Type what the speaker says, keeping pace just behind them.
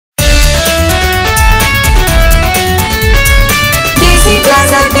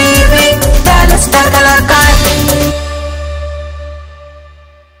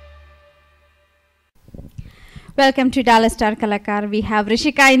Welcome to Dallas Star Kalakaar. We have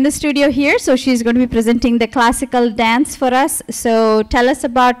Rishika in the studio here, so she's going to be presenting the classical dance for us. So tell us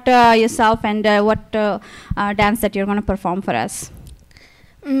about yourself and what dance that you're going to perform for us.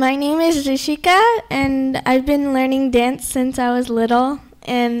 My name is Rishika, and I've been learning dance since I was little.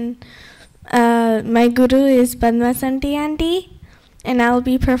 And my guru is Padmasanti Auntie, and I'll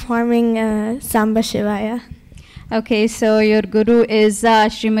be performing Samba Shivaya. Okay, so your guru is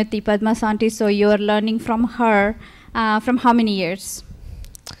Srimati Padmasanti, so you're learning from her from how many years?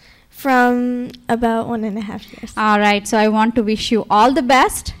 From about 1.5 years. All right, so I want to wish you all the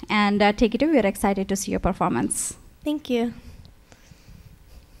best and take it away. We're excited to see your performance. Thank you.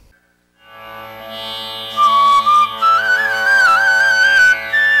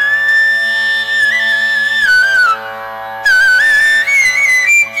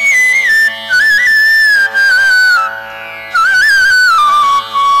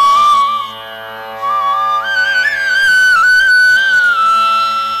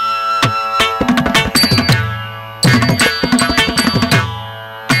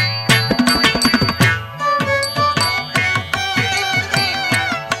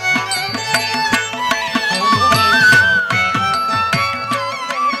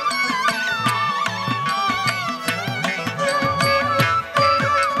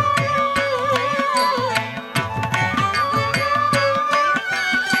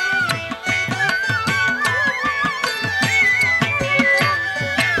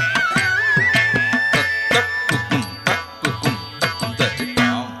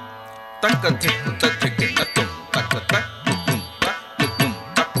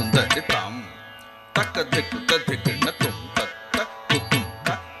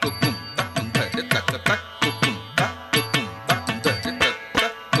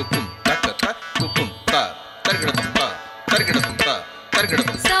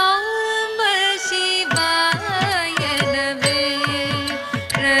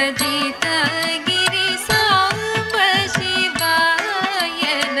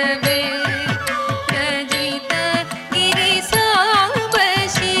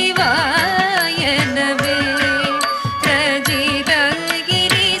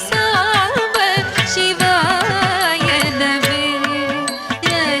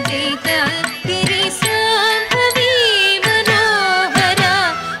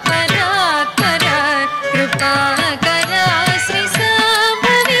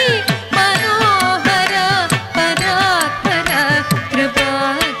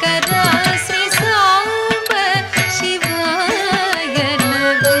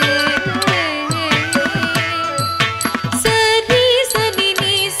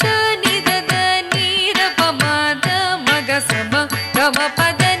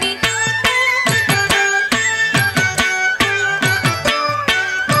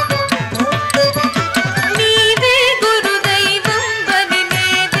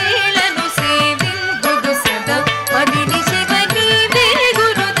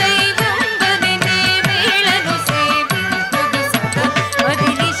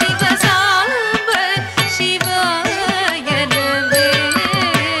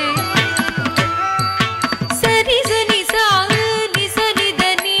 Sari, sani, sa, ni, sani,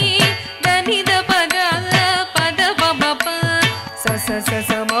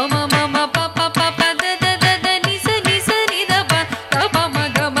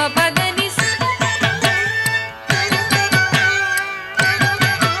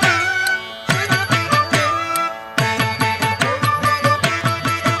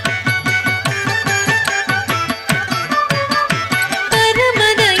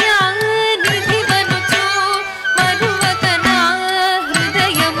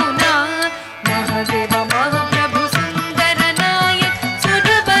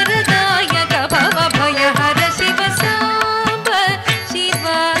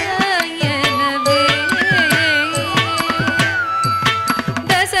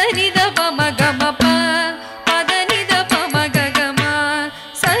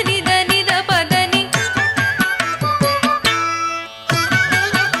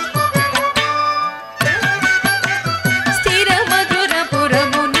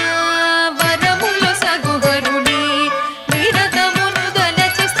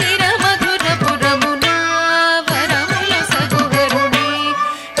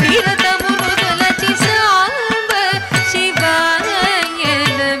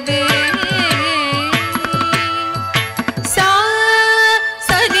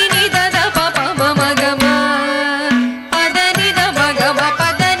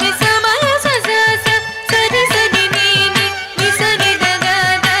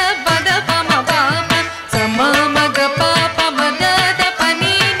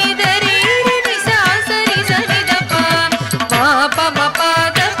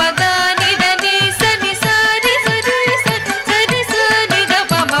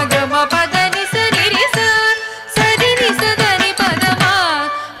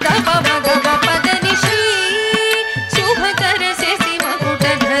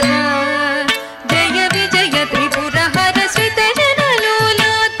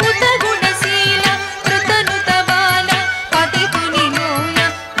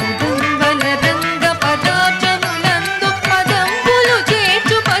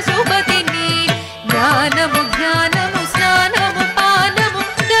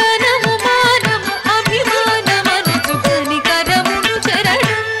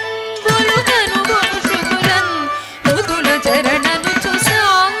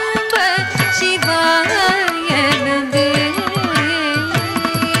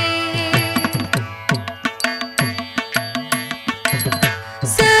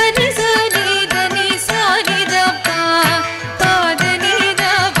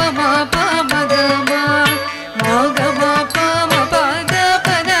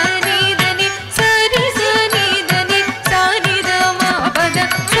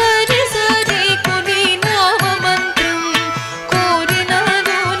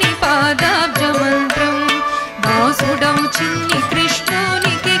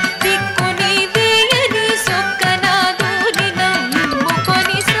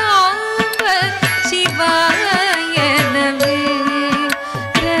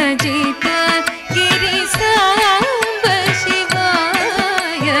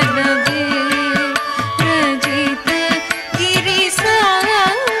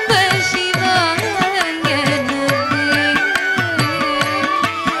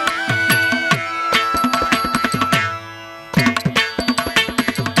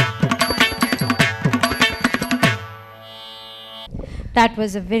 That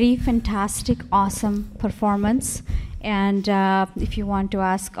was a very fantastic, awesome performance. And if you want to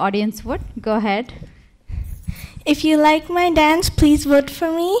ask audience vote, go ahead. If you like my dance, please vote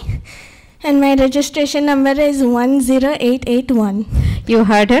for me. And my registration number is 10881. You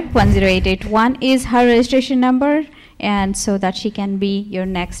heard her. 10881 is her registration number, and so that she can be your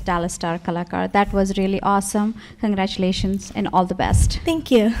next Dallas Star Kalakaar. That was really awesome. Congratulations and all the best.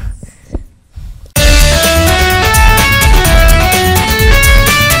 Thank you.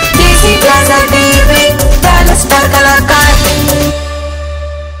 Dallas Star Kalakaar.